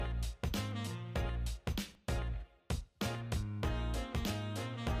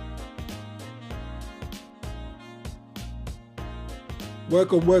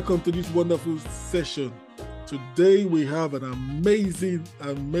Welcome to this wonderful session. Today we have an amazing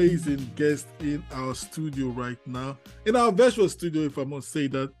guest in our studio right now, in our virtual studio, if I must say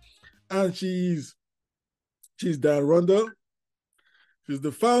that. And she's Diane Rundle. She's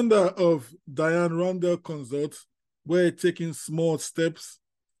the founder of Diane Rundle Consult. We're taking small steps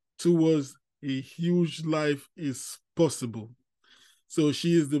towards a huge life is possible. So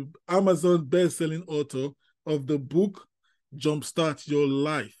she is the Amazon best-selling author of the book Jumpstart Your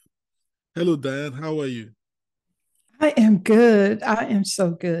Life. Hello, Diane. How are you? I am good. I am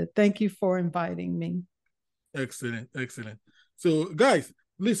so good. Thank you for inviting me. Excellent. So, guys,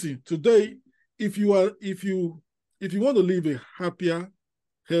 listen. Today, if you want to live a happier,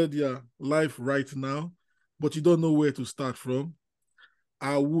 healthier life right now, but you don't know where to start from,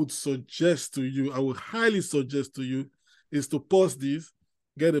 I would highly suggest to you, is to pause this,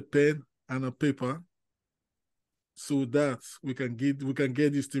 get a pen and a paper, so that we can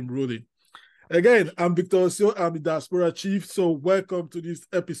get this thing rolling. Again, I'm Victor Osio, I'm the Diaspora Chief, so welcome to this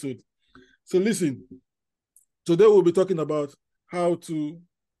episode. So listen, today we'll be talking about how to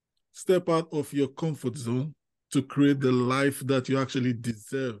step out of your comfort zone to create the life that you actually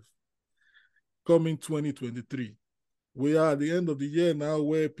deserve. Coming 2023. We are at the end of the year now,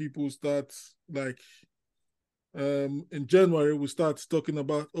 where people start, like, in January, we start talking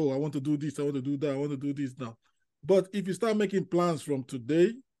about, oh, I want to do this, I want to do that, I want to do this now. But if you start making plans from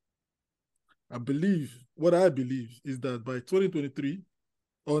today, I believe is that by 2023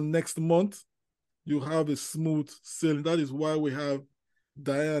 or next month, you have a smooth sailing. That is why we have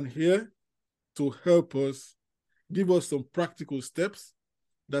Diane here to help us, give us some practical steps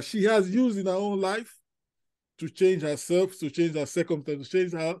that she has used in her own life to change herself, to change her circumstances, to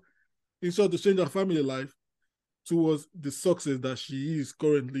change her family life towards the success that she is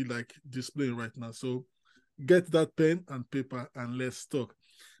currently displaying right now. So get that pen and paper and let's talk.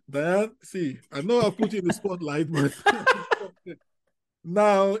 Diane, see, I know I put you in the spotlight, but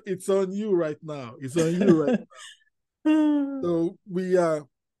now it's on you right now. So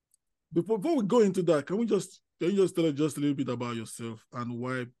before we go into that, can you just tell us just a little bit about yourself and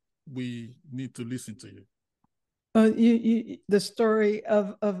why we need to listen to you? The story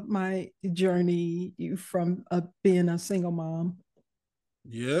of my journey from being a single mom.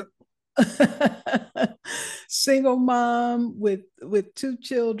 Yeah. Single mom with two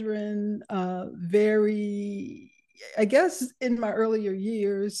children, very, I guess in my earlier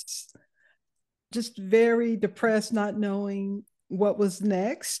years, just very depressed, not knowing what was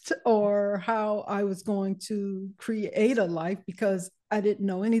next or how I was going to create a life, because I didn't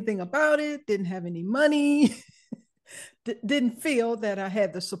know anything about it, didn't have any money, didn't feel that I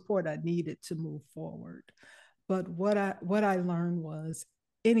had the support I needed to move forward. But what I learned was,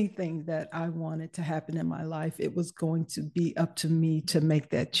 anything that I wanted to happen in my life, it was going to be up to me to make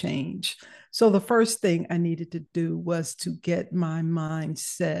that change. So the first thing I needed to do was to get my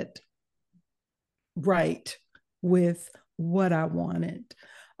mindset right with what I wanted.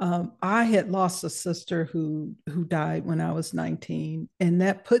 I had lost a sister who died when I was 19, and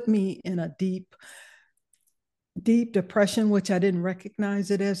that put me in a deep depression, which I didn't recognize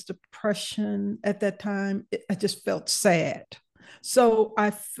it as depression at that time. I just felt sad. So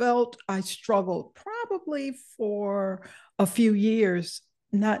I felt I struggled probably for a few years,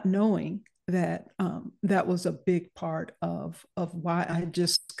 not knowing that that was a big part of why I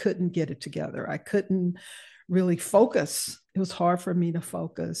just couldn't get it together. I couldn't really focus. It was hard for me to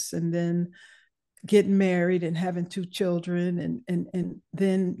focus. And then getting married and having two children, and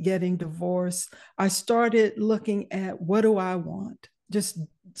then getting divorced, I started looking at, what do I want? Just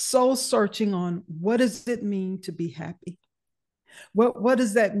soul searching on, what does it mean to be happy? What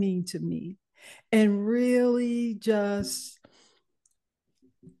does that mean to me? And really just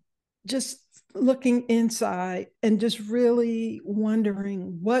looking inside and just really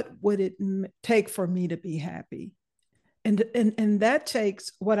wondering, what would it take for me to be happy? And that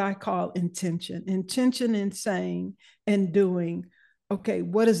takes what I call intention in saying and doing, okay,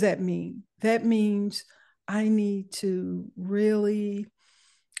 what does that mean? That means I need to really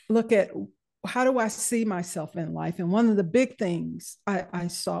look at, how do I see myself in life? And one of the big things I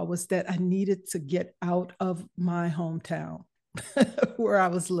saw was that I needed to get out of my hometown where I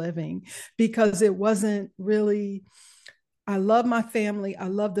was living, because it wasn't really, I love my family, I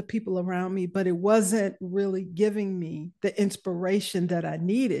love the people around me, but it wasn't really giving me the inspiration that I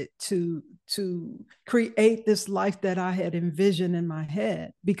needed to create this life that I had envisioned in my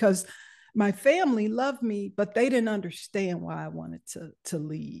head. Because my family loved me, but they didn't understand why I wanted to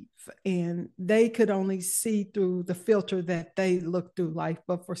leave. And they could only see through the filter that they looked through life.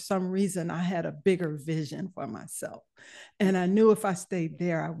 But for some reason, I had a bigger vision for myself. And I knew if I stayed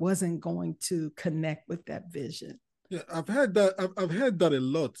there, I wasn't going to connect with that vision. Yeah, I've heard that. I've heard that a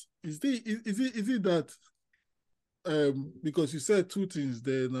lot. Is it that because you said two things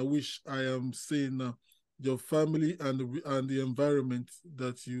there, and I wish I am saying your family and the environment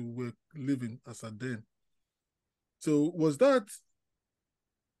that you were living as a then. So was that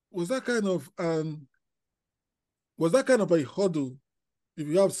kind of was that kind of a hurdle? If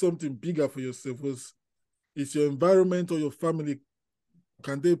you have something bigger for yourself, is your environment or your family,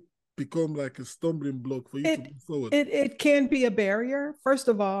 can they become like a stumbling block for you to move forward? It can be a barrier. First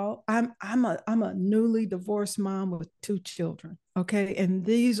of all, I'm a newly divorced mom with two children. Okay. And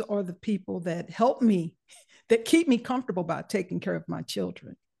these are the people that help me, that keep me comfortable about taking care of my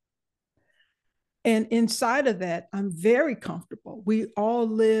children. And inside of that, I'm very comfortable. We all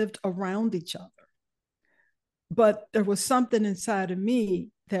lived around each other. But there was something inside of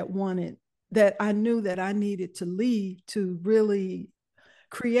me that I knew that I needed to leave to really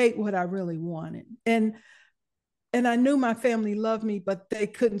create what I really wanted. And I knew my family loved me, but they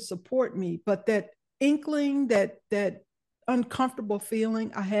couldn't support me. But that inkling, that uncomfortable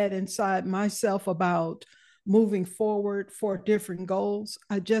feeling I had inside myself about moving forward for different goals,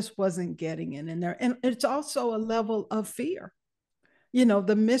 I just wasn't getting it in there. And it's also a level of fear,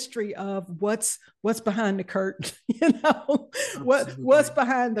 the mystery of what's behind the curtain. What's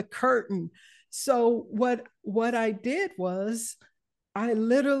behind the curtain. So what I did was I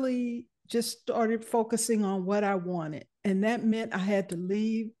literally just started focusing on what I wanted, and that meant I had to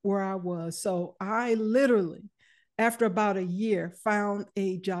leave where I was. So I literally, after about a year, found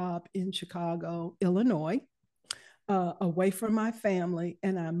a job in Chicago, Illinois, away from my family.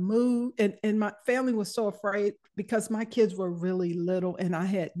 And I moved, and my family was so afraid because my kids were really little and I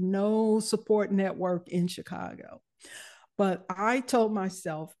had no support network in Chicago. But I told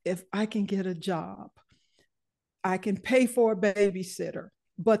myself, if I can get a job, I can pay for a babysitter.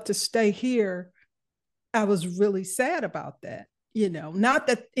 But to stay here, I was really sad about that. Not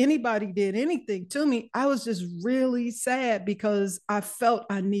that anybody did anything to me. I was just really sad because I felt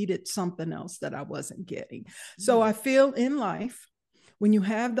I needed something else that I wasn't getting. So I feel in life, when you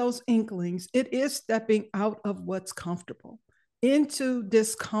have those inklings, it is stepping out of what's comfortable into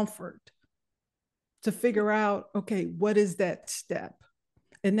discomfort to figure out, okay, what is that step?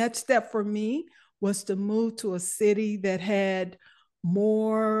 And that step for me was to move to a city that had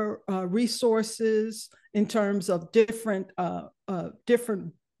more resources in terms of different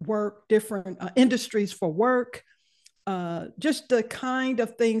work, different industries for work, just the kind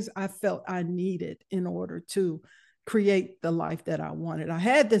of things I felt I needed in order to create the life that I wanted. I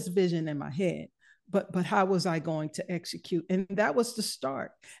had this vision in my head, but how was I going to execute? And that was the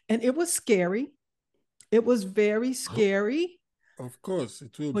start. And it was scary. It was very scary. Of course,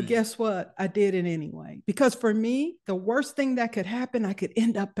 it will But be. guess what? I did it anyway. Because for me, the worst thing that could happen, I could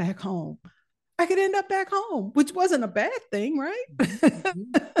end up back home. I could end up back home, which wasn't a bad thing, right? Mm-hmm.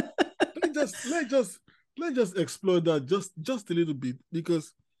 Let's just explore that just a little bit,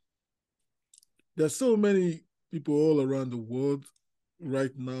 because there's so many people all around the world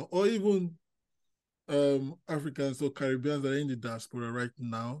right now, or even Africans or Caribbeans that are in the diaspora right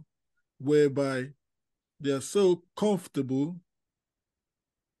now, whereby they are so comfortable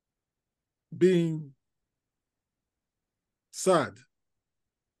being sad,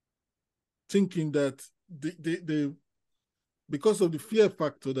 thinking that they because of the fear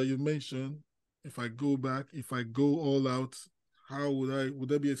factor that you mentioned, if I go back, if I go all out, how would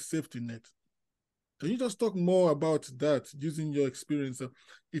there be a safety net? Can you just talk more about that using your experience?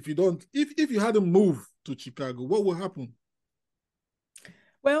 If you hadn't moved to Chicago, what would happen?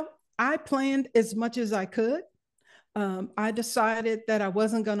 Well, I planned as much as I could. I decided that I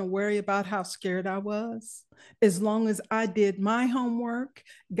wasn't going to worry about how scared I was, as long as I did my homework,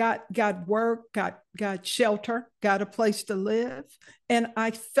 got work, got shelter, got a place to live, and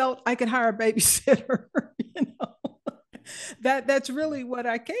I felt I could hire a babysitter. That's really what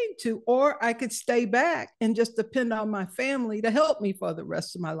I came to. Or I could stay back and just depend on my family to help me for the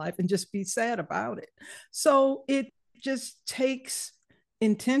rest of my life and just be sad about it. So it just takes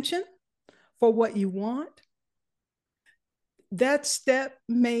intention for what you want. That step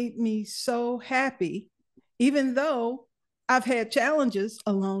made me so happy, even though I've had challenges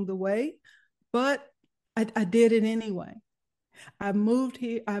along the way, but I did it anyway. I moved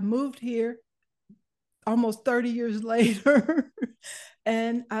here almost 30 years later,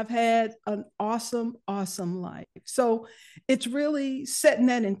 and I've had an awesome life. So it's really setting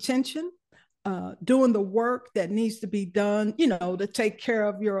that intention doing the work that needs to be done, to take care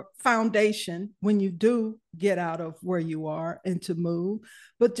of your foundation when you do get out of where you are and to move,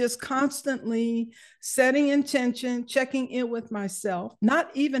 but just constantly setting intention, checking in with myself, not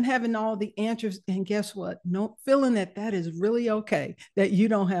even having all the answers. And guess what? No, feeling that is really okay, that you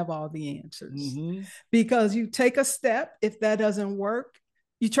don't have all the answers, because you take a step. If that doesn't work,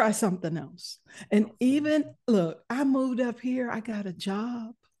 you try something else. And even look, I moved up here, I got a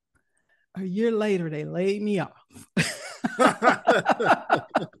job. A year later, they laid me off.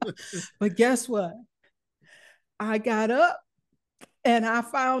 But guess what? I got up and I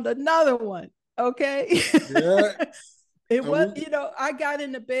found another one. Okay. Yeah. It was, I got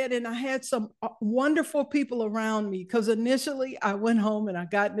into bed and I had some wonderful people around me, because initially I went home and I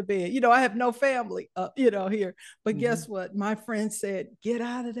got into bed. I have no family, here. But guess what? My friend said, get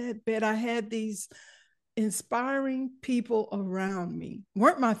out of that bed. I had these inspiring people around me,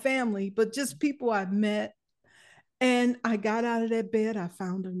 weren't my family, but just people I met. And I got out of that bed. I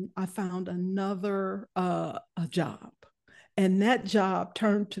found another a job, and that job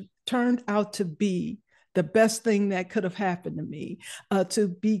turned out to be the best thing that could have happened to me, to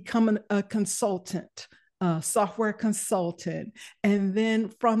become a consultant, software consultant. And then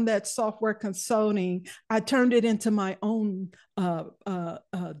from that software consulting, I turned it into my own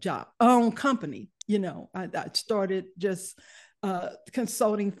job, own company. I started just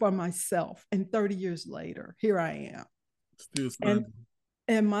consulting for myself. And 30 years later, here I am. Still standing.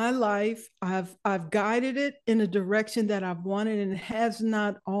 And my life, I've guided it in a direction that I've wanted, and it has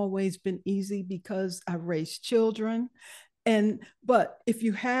not always been easy because I've raised children. But if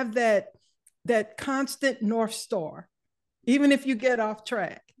you have that constant North Star, even if you get off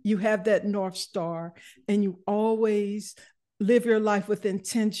track, you have that North Star, and you always live your life with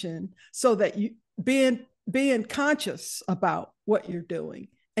intention, so that you being conscious about what you're doing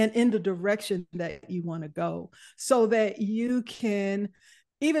and in the direction that you want to go, so that you can,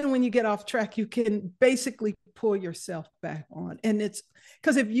 even when you get off track, you can basically pull yourself back on. And it's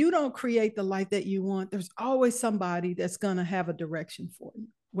because if you don't create the life that you want, there's always somebody that's going to have a direction for you,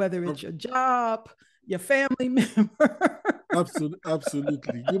 whether it's your job, your family member.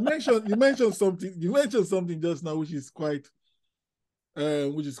 Absolutely. You mentioned something just now, which is quite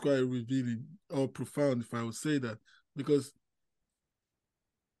revealing or profound, if I would say that, because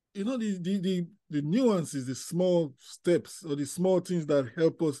the nuances, the small steps or the small things that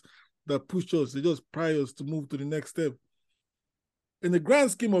help us, that push us, they just pry us to move to the next step. In the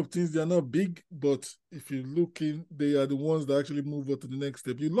grand scheme of things, they are not big, but if you look in, they are the ones that actually move us to the next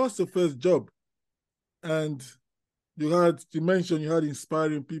step. You lost your first job, and you mentioned you had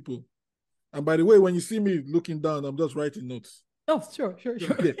inspiring people. And by the way, when you see me looking down, I'm just writing notes. Oh, sure.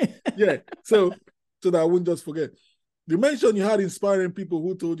 Yeah. So that I wouldn't just forget. You mentioned you had inspiring people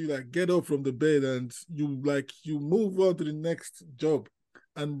who told you, like, get up from the bed and you move on to the next job,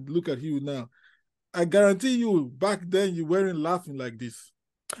 and look at you now. I guarantee you, back then you weren't laughing like this.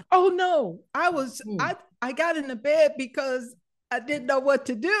 Oh no, I got in the bed because I didn't know what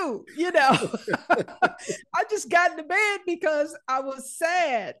to do. I just got in the bed because I was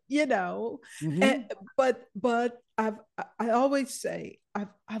sad. But I always say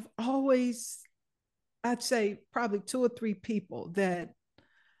I'd say probably 2 or 3 people that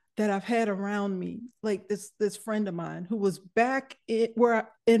I've had around me, like this friend of mine who was back in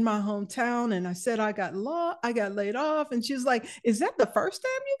my hometown, and I said I got laid off, and she was like, "Is that the first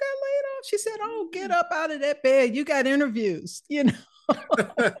time you got laid off?" She said, "Oh, get up out of that bed. You got interviews." And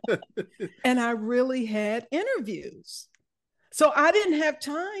I really had interviews, so I didn't have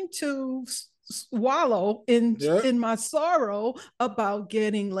time to wallow in my sorrow about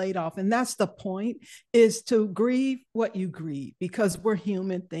getting laid off. And that's the point, is to grieve what you grieve, because we're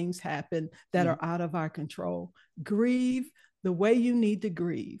human. Things happen that are out of our control. Grieve the way you need to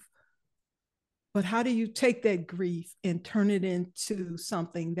grieve. But how do you take that grief and turn it into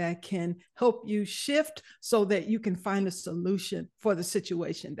something that can help you shift so that you can find a solution for the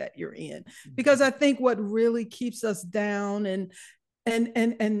situation that you're in? Because I think what really keeps us down and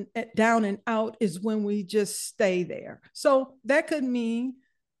down and out is when we just stay there. So that could mean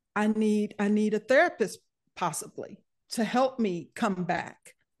I need a therapist possibly to help me come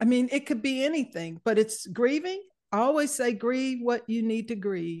back. I mean, it could be anything, but it's grieving. I always say grieve what you need to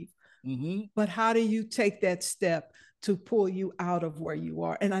grieve. But how do you take that step to pull you out of where you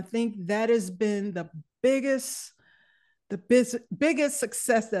are? And I think that has been the biggest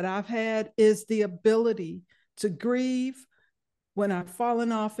success that I've had, is the ability to grieve when I've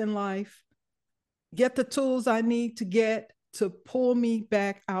fallen off in life, get the tools I need to get to pull me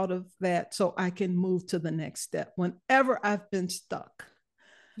back out of that so I can move to the next step whenever I've been stuck.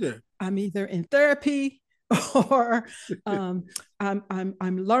 Yeah. I'm either in therapy or I'm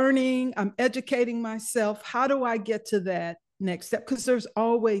learning, I'm educating myself. How do I get to that next step? Because there's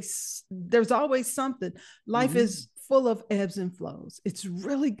always something. Life is full of ebbs and flows. It's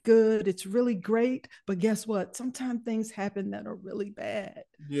really good, it's really great, but guess what? Sometimes things happen that are really bad.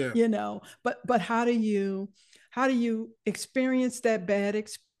 Yeah. But how do you experience that bad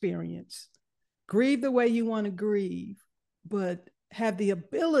experience, grieve the way you want to grieve, but have the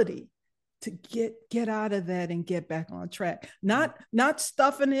ability to get out of that and get back on track, not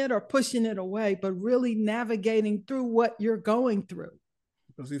stuffing it or pushing it away, but really navigating through what you're going through.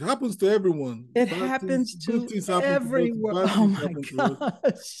 Because it happens to everyone. It happens to everyone. Oh my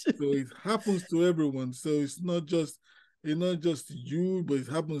gosh. So it happens to everyone. So it's not just you, but it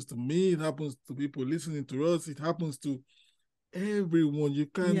happens to me. It happens to people listening to us. It happens to everyone. You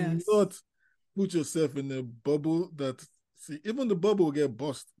cannot put yourself in a bubble that, see, even the bubble will get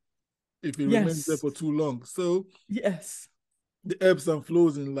burst if it remains there for too long. So yes, the ebbs and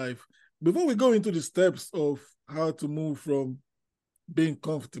flows in life. Before we go into the steps of how to move from being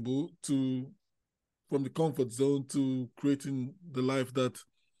comfortable from the comfort zone to creating the life that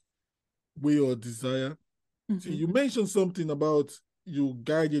we all desire. So you mentioned something about you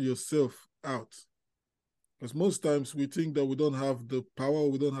guided yourself out. Because most times we think that we don't have the power,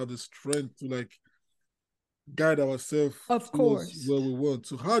 we don't have the strength to like guide ourselves, of course, where we want.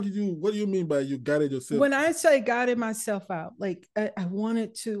 So what do you mean by you guided yourself? When I say guided myself out, like I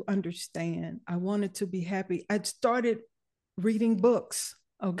wanted to understand, I wanted to be happy. I started reading books.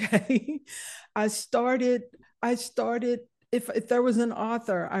 Okay. I started if there was an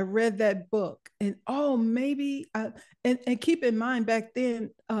author, I read that book, and maybe and keep in mind back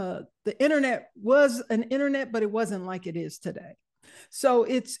then the internet was an internet, but it wasn't like it is today. So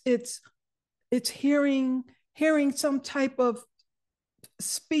it's hearing some type of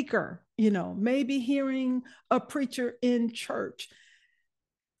speaker, maybe hearing a preacher in church,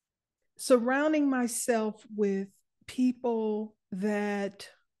 surrounding myself with people that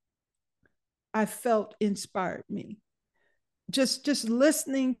I felt inspired me. Just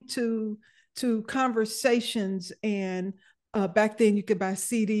listening to conversations, and back then you could buy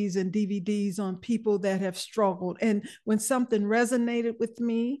CDs and DVDs on people that have struggled. And when something resonated with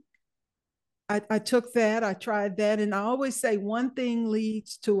me, I took that, I tried that. And I always say one thing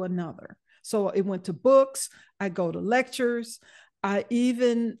leads to another. So it went to books, I go to lectures. I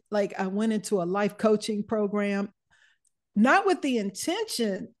went into a life coaching program, not with the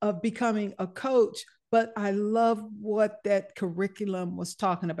intention of becoming a coach, but I love what that curriculum was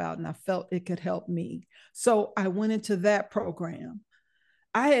talking about, and I felt it could help me. So I went into that program.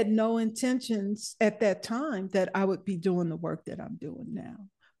 I had no intentions at that time that I would be doing the work that I'm doing now.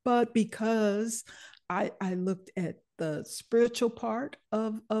 But because I looked at the spiritual part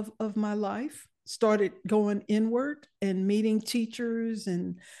of my life, started going inward and meeting teachers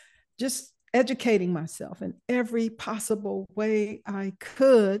and just educating myself in every possible way I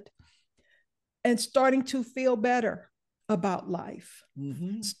could, and starting to feel better about life,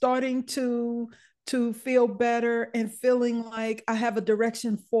 starting to feel better and feeling like I have a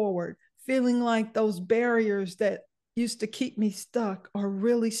direction forward, feeling like those barriers that used to keep me stuck are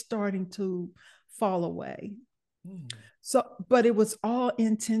really starting to fall away. So, but it was all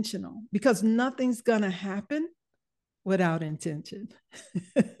intentional, because nothing's going to happen without intention.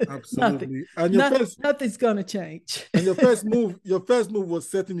 Absolutely. Nothing's going to change. And your first move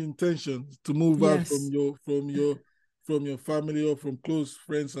was setting intention to move out from your family or from close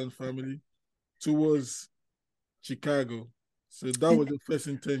friends and family towards Chicago. So that was the first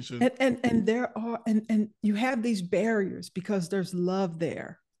intention. And there are, and you have these barriers because there's love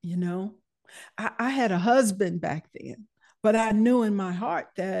there, I had a husband back then, but I knew in my heart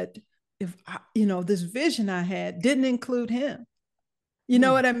that if this vision I had didn't include him. You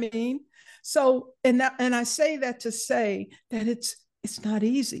know what I mean? So, and I say that to say that it's not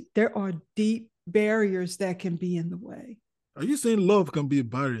easy. There are deep barriers that can be in the way. Are you saying love can be a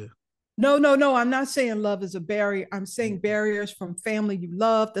barrier? No. I'm not saying love is a barrier. I'm saying barriers from family you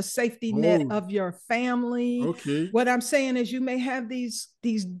love, the safety net of your family. Okay. What I'm saying is you may have these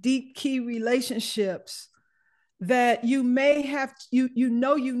deep key relationships that you may have, you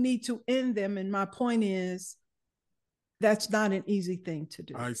need to end them. And my point is, that's not an easy thing to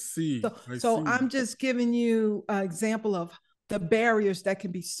do. I see. So I'm just giving you an example of the barriers that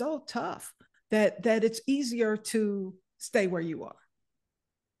can be so tough that it's easier to stay where you are.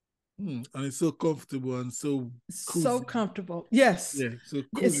 And it's so comfortable and so cozy. So comfortable. Yes. Yeah. So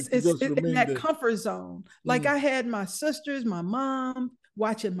it's in that comfort zone. Like I had my sisters, my mom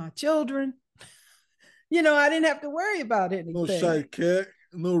watching my children. I didn't have to worry about anything. No shy cat.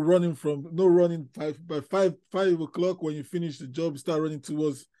 no running by 5 o'clock when you finish the job, you start running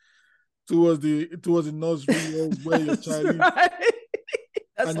towards the nursery where your That's child is, right.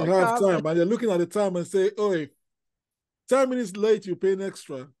 That's and you so have common. time, and you're looking at the time and say, "Oh, hey, 10 minutes late, you're paying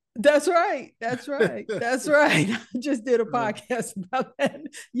extra." That's right. That's right. That's right. I just did a podcast about that.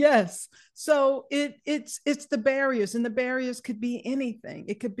 Yes. So it's the barriers, and the barriers could be anything.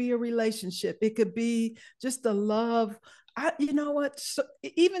 It could be a relationship. It could be just a love. You know what? So,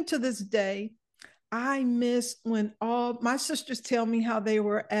 even to this day, I miss when all my sisters tell me how they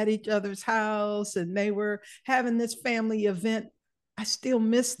were at each other's house and they were having this family event. I still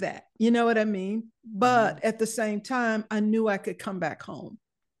miss that. You know what I mean? But at the same time, I knew I could come back home.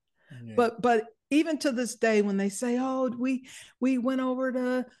 Yeah. But even to this day, when they say, "Oh, we went over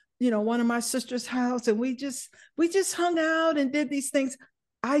to one of my sister's house and we just hung out and did these things,"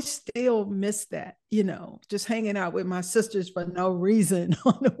 I still miss that. Just hanging out with my sisters for no reason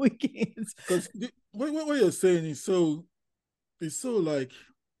on the weekends. Because what you're saying is so like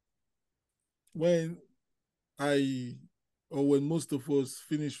when I or when most of us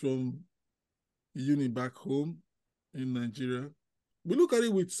finish from uni back home in Nigeria, we look at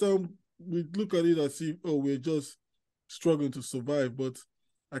it as if, oh, we're just struggling to survive. But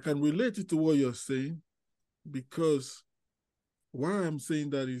I can relate it to what you're saying, because why I'm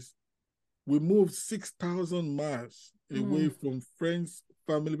saying that is we moved 6,000 miles away from friends,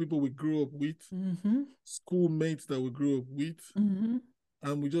 family, people we grew up with, schoolmates that we grew up with,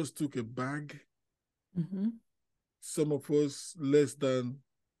 and we just took a bag. Some of us less than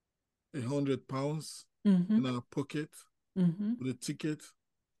 £100 in our pocket with a ticket.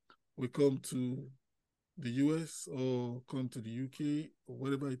 We come to the US or come to the UK or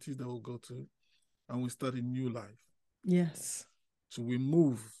whatever it is that we'll go to, and we start a new life. Yes. So we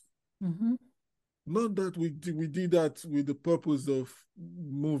move. Not that we did that with the purpose of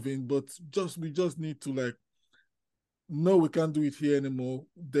moving, but we just need to like, no, we can't do it here anymore.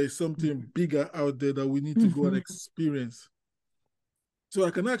 There's something bigger out there that we need to go and experience. So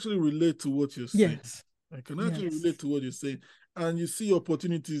I can actually relate to what you're saying. Yes. I can actually relate to what you're saying. And you see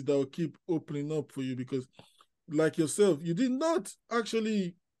opportunities that will keep opening up for you, because like yourself, you did not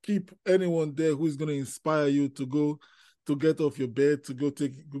actually keep anyone there who is going to inspire you to get off your bed,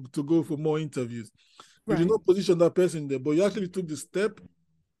 to go for more interviews. You did not position that person there, but you actually took the step.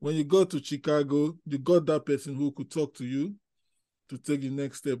 When you got to Chicago, you got that person who could talk to you to take the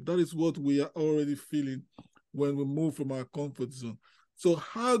next step. That is what we are already feeling when we move from our comfort zone. So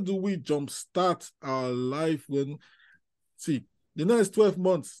how do we jumpstart our life the next 12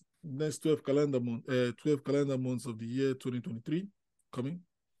 months, next 12 calendar months of the year 2023 coming?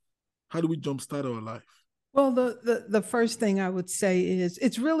 How do we jumpstart our life? Well, the first thing I would say is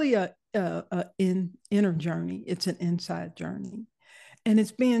it's really a inner journey. It's an inside journey. And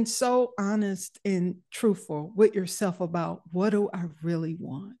it's being so honest and truthful with yourself about, what do I really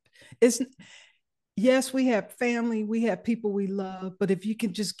want? Yes, we have family, we have people we love, but if you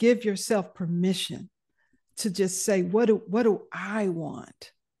can just give yourself permission to just say, what do I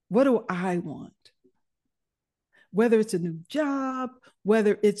want? What do I want? Whether it's a new job,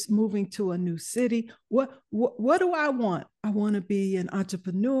 whether it's moving to a new city, what do I want? I want to be an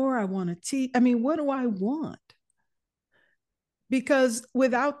entrepreneur. I want to teach. I mean, what do I want? Because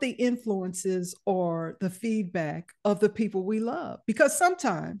without the influences or the feedback of the people we love, because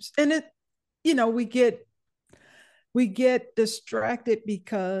sometimes, and we get distracted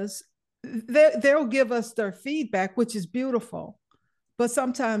because they'll give us their feedback, which is beautiful, but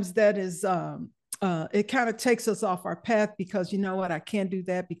sometimes that is it kind of takes us off our path, because I can't do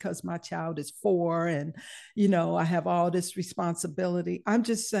that because my child is 4 and I have all this responsibility. I'm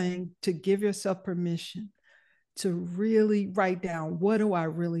just saying to give yourself permission to really write down, what do I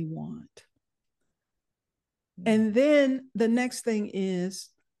really want? And then the next thing is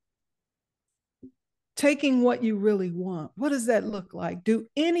taking what you really want. What does that look like? Do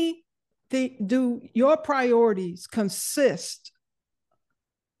your priorities consist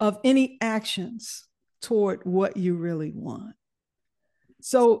of any actions toward what you really want?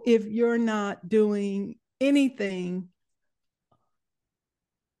 So if you're not doing anything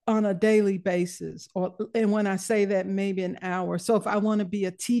on a daily basis, and when I say that, maybe an hour. So if I want to be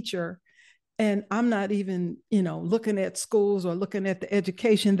a teacher and I'm not even, looking at schools or looking at the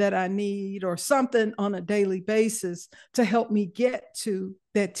education that I need or something on a daily basis to help me get to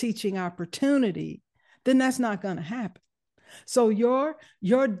that teaching opportunity, then that's not going to happen. So your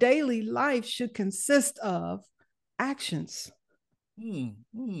daily life should consist of actions.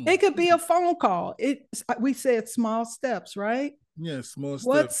 It could be a phone call. We said small steps, right? Yes, small steps.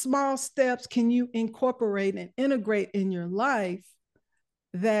 What small steps can you incorporate and integrate in your life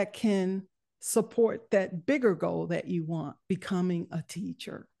that can support that bigger goal that you want, becoming a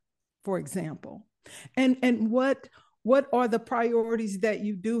teacher, for example. And what are the priorities that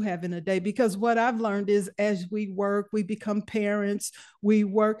you do have in a day? Because what I've learned is, as we work, we become parents, we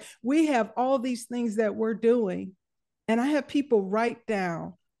work, we have all these things that we're doing. And I have people write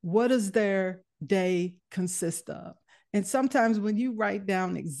down, what does their day consist of? And sometimes when you write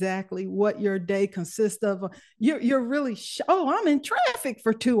down exactly what your day consists of, you're really, oh, I'm in traffic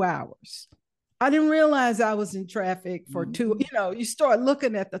for 2 hours. I didn't realize I was in traffic for two. You start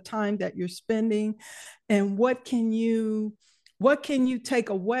looking at the time that you're spending, and what can you take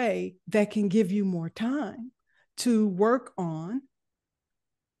away that can give you more time to work on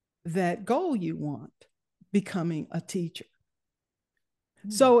that goal you want, becoming a teacher.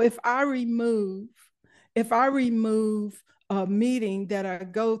 So if I remove a meeting that I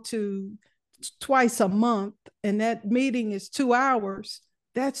go to twice a month, and that meeting is 2 hours,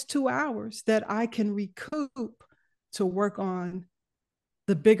 that's 2 hours that I can recoup to work on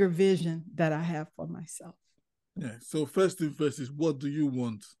the bigger vision that I have for myself. Yeah. So first thing first is, what do you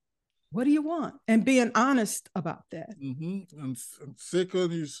want? What do you want? And being honest about that. And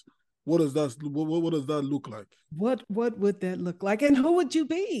second is, what does that look like? What would that look like? And who would you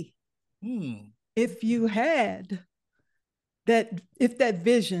be if you had that, if that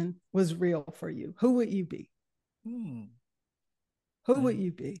vision was real for you? Who would you be? Who would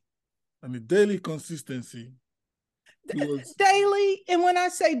you be? And the daily consistency. Daily. And when I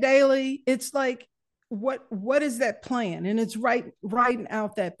say daily, it's like, what is that plan? And it's writing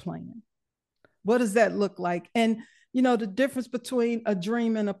out that plan. What does that look like? And the difference between a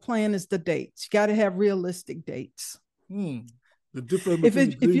dream and a plan is the dates. You got to have realistic dates. The difference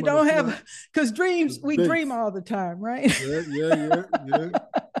if you don't have, because dreams, we dream all the time, right? Yeah.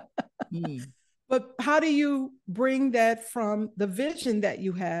 But how do you bring that from the vision that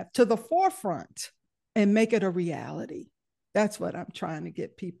you have to the forefront and make it a reality? That's what I'm trying to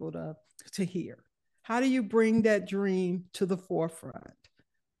get people to hear. How do you bring that dream to the forefront?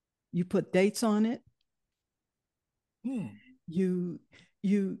 You put dates on it. You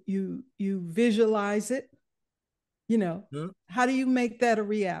visualize it. How do you make that a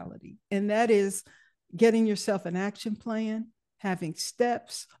reality? And that is getting yourself an action plan, having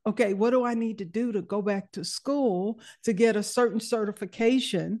steps. Okay, what do I need to do to go back to school to get a certain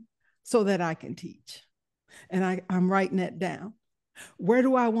certification so that I can teach? And I'm writing that down. Where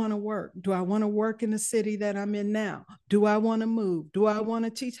do I want to work? Do I want to work in the city that I'm in now? Do I want to move? Do I want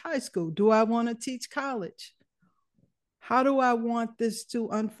to teach high school? Do I want to teach college? How do I want this to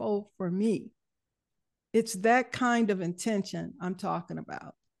unfold for me? It's that kind of intention I'm talking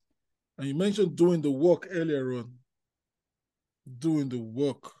about. And you mentioned doing the work earlier on. Doing the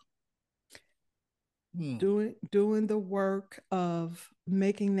work. Doing the work of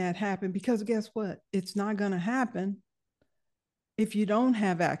making that happen. Because guess what? It's not going to happen if you don't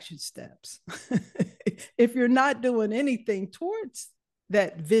have action steps. If you're not doing anything towards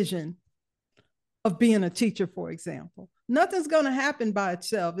that vision of being a teacher, for example, nothing's going to happen by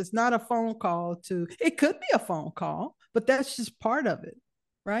itself. It's not a phone call it could be a phone call, but that's just part of it,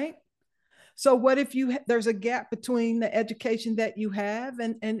 right? So what if there's a gap between the education that you have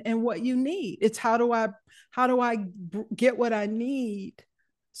and what you need? It's how do I get what I need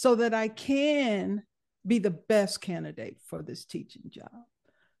so that I can be the best candidate for this teaching job?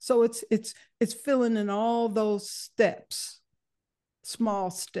 So it's filling in all those steps,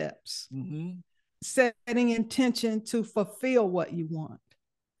 small steps, setting intention to fulfill what you want.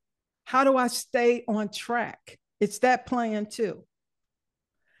 How do I stay on track? It's that plan too.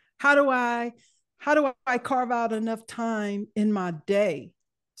 How do I carve out enough time in my day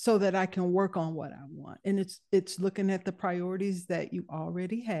so that I can work on what I want? And it's looking at the priorities that you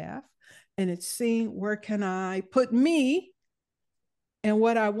already have, and it's seeing where can I put me and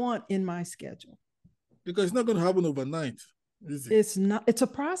what I want in my schedule. Because it's not going to happen overnight, is it? It's not. It's a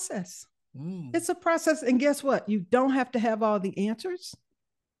process. It's a process. And guess what? You don't have to have all the answers,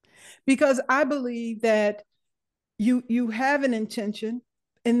 because I believe that you have an intention.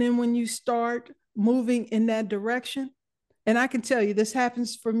 And then when you start moving in that direction, and I can tell you, this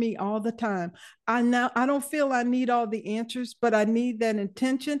happens for me all the time. I don't feel I need all the answers, but I need that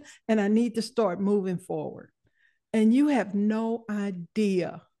intention, and I need to start moving forward. And you have no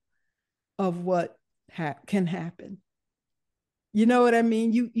idea of what can happen. You know what I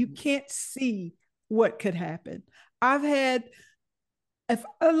mean? You can't see what could happen. If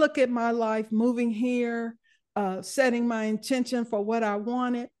I look at my life moving here, setting my intention for what I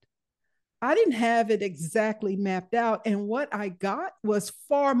wanted, I didn't have it exactly mapped out. And what I got was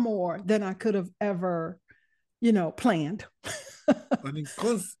far more than I could have ever planned.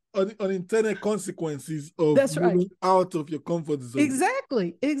 Unintended consequences of That's right. moving out of your comfort zone.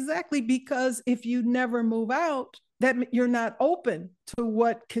 Exactly. Because if you never move out, that you're not open to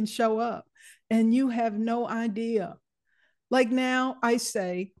what can show up, and you have no idea. Like now, I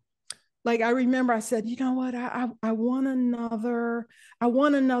say, like I remember I said, you know what, I want another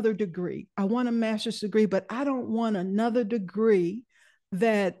degree. I want a master's degree, but I don't want another degree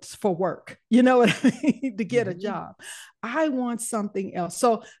that's for work. You know what I mean? To get a job. I want something else.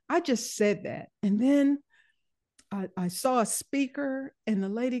 So I just said that. And then I saw a speaker, and the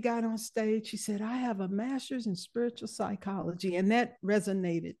lady got on stage. She said, I have a master's in spiritual psychology. And that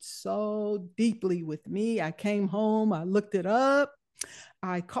resonated so deeply with me. I came home, I looked it up,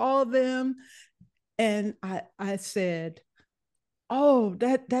 I called them, and I said, oh,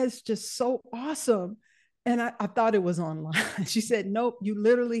 that's just so awesome. And I thought it was online. She said, nope, you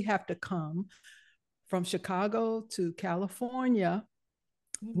literally have to come from Chicago to California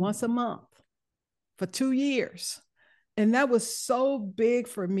once a month for 2 years. And that was so big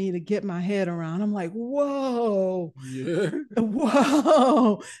for me to get my head around. I'm like, whoa,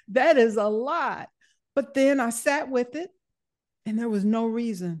 whoa, that is a lot. But then I sat with it, and there was no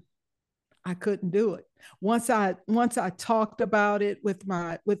reason I couldn't do it. Once I talked about it with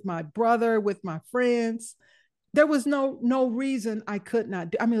my brother, with my friends, there was no reason I could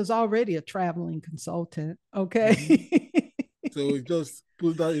not do. I mean, it was already a traveling consultant. Okay. Mm-hmm. So it just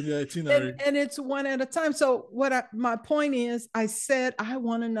put that in the itinerary. And it's one at a time. So my point is, I said, I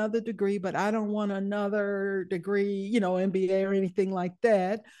want another degree, but I don't want another degree, MBA or anything like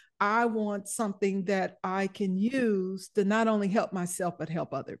that. I want something that I can use to not only help myself, but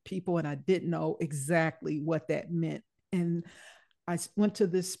help other people. And I didn't know exactly what that meant. And I went to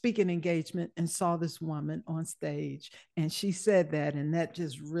this speaking engagement and saw this woman on stage, and she said that, and that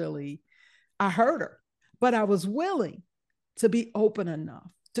just really, I heard her, but I was willing to be open enough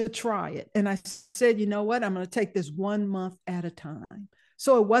to try it. And I said, you know what? I'm going to take this 1 month at a time.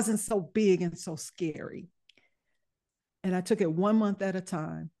 So it wasn't so big and so scary. And I took it 1 month at a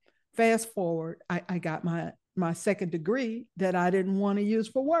time. Fast forward, I got my second degree that I didn't want to use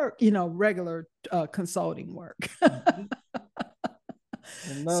for work, regular consulting work.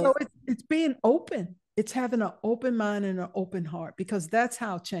 So it's being open. It's having an open mind and an open heart, because that's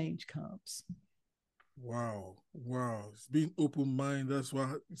how change comes. Wow. It's being open-minded. That's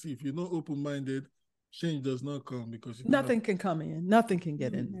why, see, if you're not open-minded, change does not come, because nothing can come in. Nothing can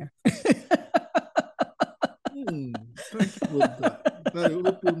get in there. Thank you for that. That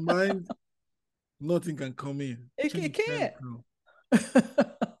open mind, nothing can come in. It can't.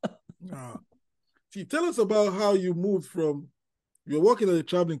 See, tell us about how you moved from, you're working as a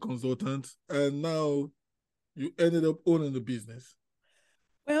traveling consultant, and now you ended up owning the business.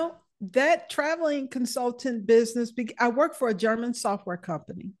 Well, that traveling consultant business, I worked for a German software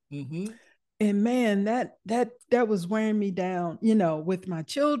company. Mm-hmm. And man, that was wearing me down, with my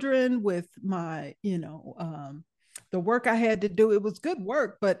children, with my, the work I had to do. It was good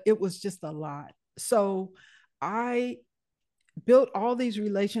work, but it was just a lot. So I built all these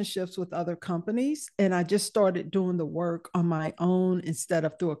relationships with other companies, and I just started doing the work on my own instead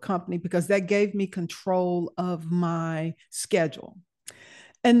of through a company, because that gave me control of my schedule.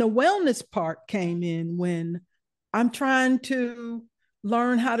 And the wellness part came in when I'm trying to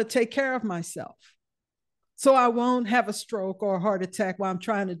learn how to take care of myself, so I won't have a stroke or a heart attack while I'm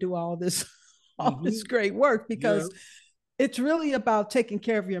trying to do all this great work, because it's really about taking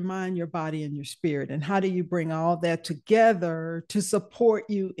care of your mind, your body, and your spirit. And how do you bring all that together to support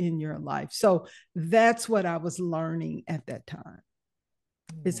you in your life? So that's what I was learning at that time,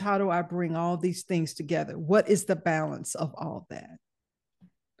 is how do I bring all these things together? What is the balance of all that?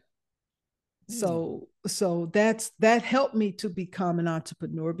 So that helped me to become an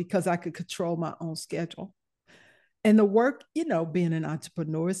entrepreneur, because I could control my own schedule. And the work, being an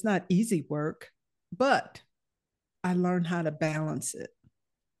entrepreneur, it's not easy work, but I learned how to balance it,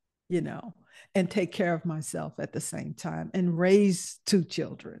 and take care of myself at the same time, and raise 2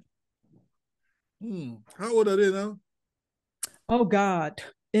 children. How old are they now? Oh God,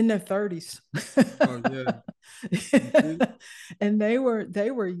 in their 30s. Oh yeah. And they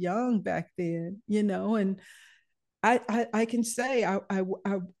were young back then, and I can say I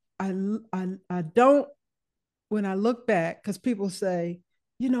don't, when I look back, because people say,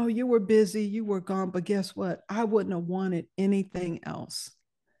 you were busy, you were gone, but guess what? I wouldn't have wanted anything else,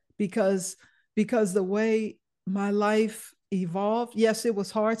 because the way my life evolved, yes, it was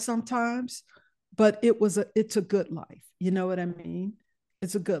hard sometimes, but it's a good life. You know what I mean?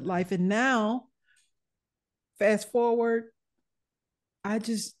 It's a good life. And now, fast forward, I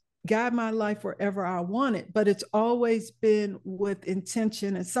just guide my life wherever I want it, but it's always been with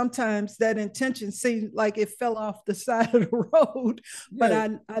intention. And sometimes that intention seemed like it fell off the side of the road, but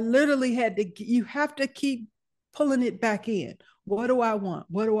I literally had to, you have to keep pulling it back in. What do I want?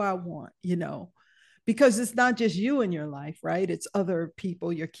 What do I want? You know, because it's not just you in your life, right? It's other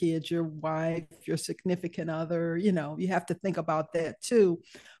people, your kids, your wife, your significant other, you know, you have to think about that too.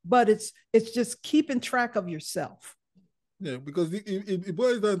 But it's just keeping track of yourself. Yeah, because it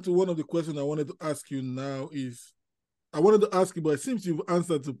boils down to one of the questions I wanted to ask you now is, I wanted to ask you, but it seems you've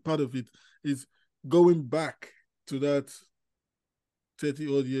answered to part of it, is going back to that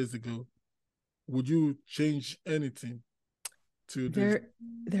 30 odd years ago, would you change anything to this?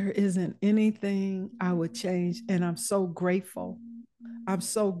 There isn't anything I would change. And I'm so grateful. I'm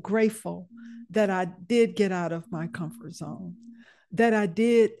so grateful that I did get out of my comfort zone, that I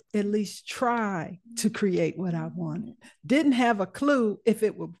did at least try to create what I wanted. Didn't have a clue if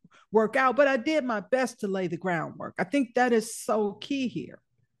it would work out, but I did my best to lay the groundwork. I think that is so key here.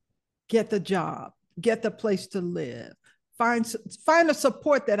 Get the job, get the place to live, find the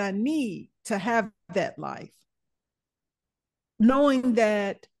support that I need to have that life. Knowing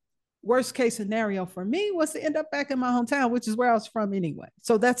that worst case scenario for me was to end up back in my hometown, which is where I was from anyway.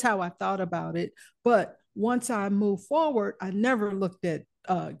 So that's how I thought about it. But once I moved forward, I never looked at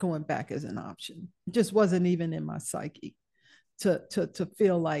going back as an option. It just wasn't even in my psyche to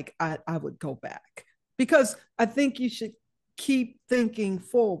feel like I would go back, because I think you should keep thinking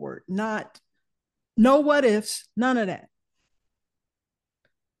forward, not no what ifs, none of that.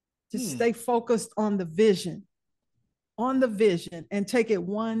 Just stay focused on the vision and take it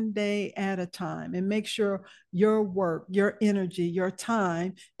one day at a time, and make sure your work, your energy, your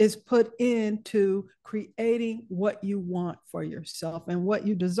time is put into creating what you want for yourself and what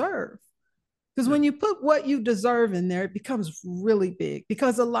you deserve. Because when you put what you deserve in there, it becomes really big,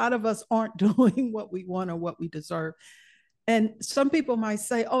 because a lot of us aren't doing what we want or what we deserve. And some people might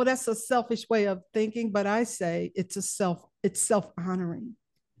say, oh, that's a selfish way of thinking. But I say it's self-honoring.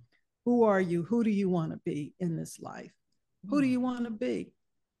 Who are you? Who do you want to be in this life? Who do you want to be?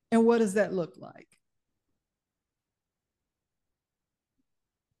 And what does that look like?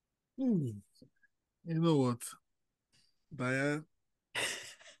 You know what, Diane?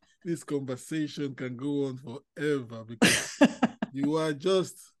 This conversation can go on forever, because you are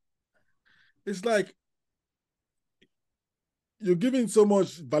just, it's like you're giving so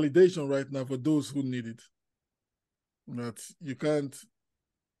much validation right now for those who need it, that you can't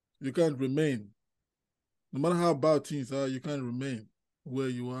remain. No matter how bad things are, you can't remain where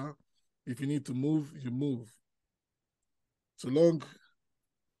you are. If you need to move, you move. So long,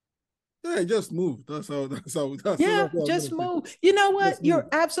 yeah, just move. Yeah, just move. You know what? You're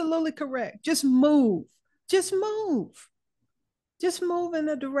absolutely correct. Just move. Just move. Just move in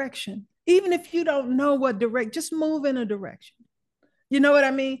a direction. Even if you don't know what direct, just move in a direction. You know what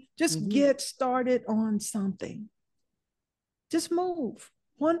I mean? Just get started on something. Just move.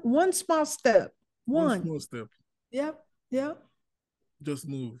 One small step. One small step. Yep. Yep. Just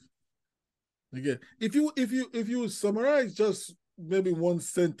move. Again, if you summarize just maybe one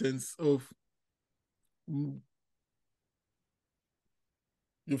sentence of,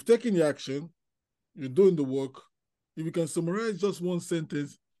 you've taken the action, you're doing the work. If you can summarize just one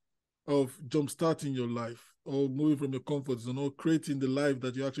sentence of jumpstarting your life, or moving from your comfort zone, or creating the life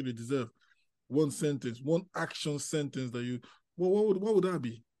that you actually deserve, one sentence, one action sentence that you, what would that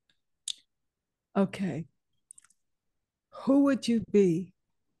be? Okay. Who would you be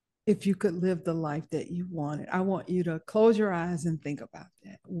if you could live the life that you wanted? I want you to close your eyes and think about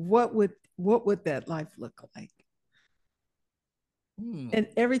that. What would that life look like? And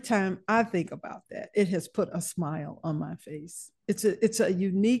every time I think about that, it has put a smile on my face. It's a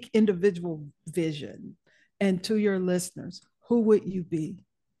unique individual vision. And to your listeners, who would you be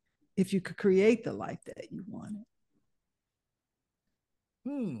if you could create the life that you wanted?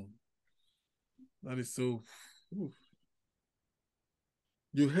 That is so. Oof.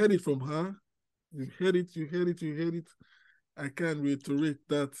 You heard it from her. You heard it. I can't reiterate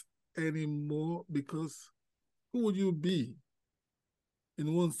that anymore, because who would you be?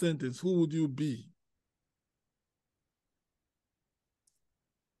 In one sentence, who would you be?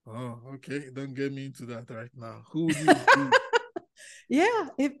 Oh, okay. Don't get me into that right now. Who would you be? Yeah,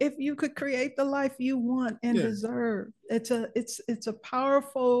 if you could create the life you want and deserve. It's a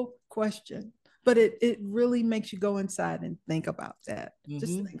powerful question, but it really makes you go inside and think about that.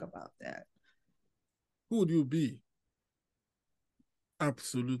 Just think about that. Who would you be?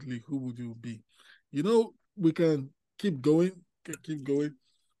 Absolutely, who would you be? You know, we can keep going,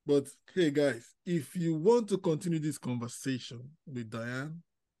 but hey guys, if you want to continue this conversation with Diane,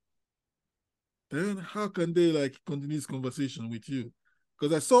 then how can they like continue this conversation with you?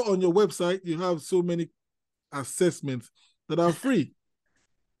 Because I saw on your website you have so many assessments that are free.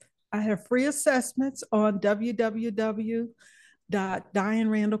 I have free assessments on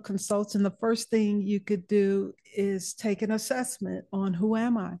www.dianerandall Consults. And the first thing you could do is take an assessment on who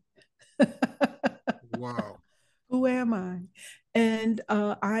am I? Wow. Who am I? And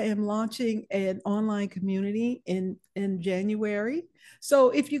I am launching an online community in January.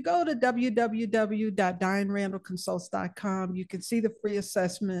 So if you go to www.dianerandallconsults.com, you can see the free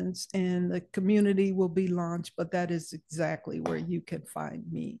assessments and the community will be launched, but that is exactly where you can find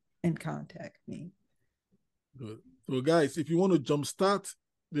me and contact me. Good. So guys, if you want to jumpstart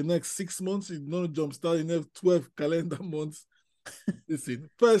the next 6 months, you want to jumpstart the next 12 calendar months, listen,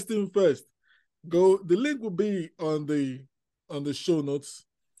 first thing first, go, the link will be on the show notes.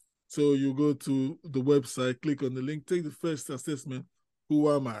 So you go to the website, click on the link, take the first assessment. Who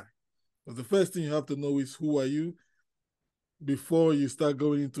am I? But the first thing you have to know is who are you before you start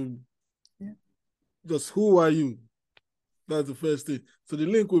going into just who are you. That's the first thing. So the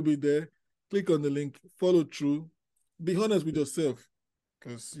link will be there. Click on the link, follow through, be honest with yourself,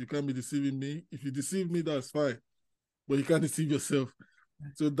 because you can't be deceiving me. If you deceive me, that's fine, but you can't deceive yourself.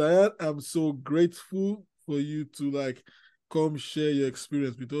 So Diane, I'm so grateful for you to like come share your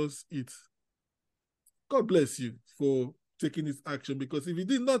experience with us. God bless you for taking this action, because if you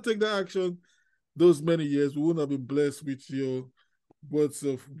did not take that action those many years, we wouldn't have been blessed with your words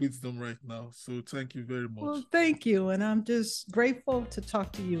of wisdom right now. So thank you very much. Well, thank you. And I'm just grateful to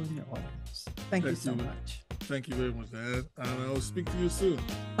talk to you and your audience. Thank you so much. Thank you very much, Diane. And I'll speak to you soon.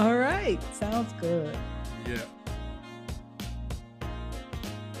 All right. Sounds good. Yeah.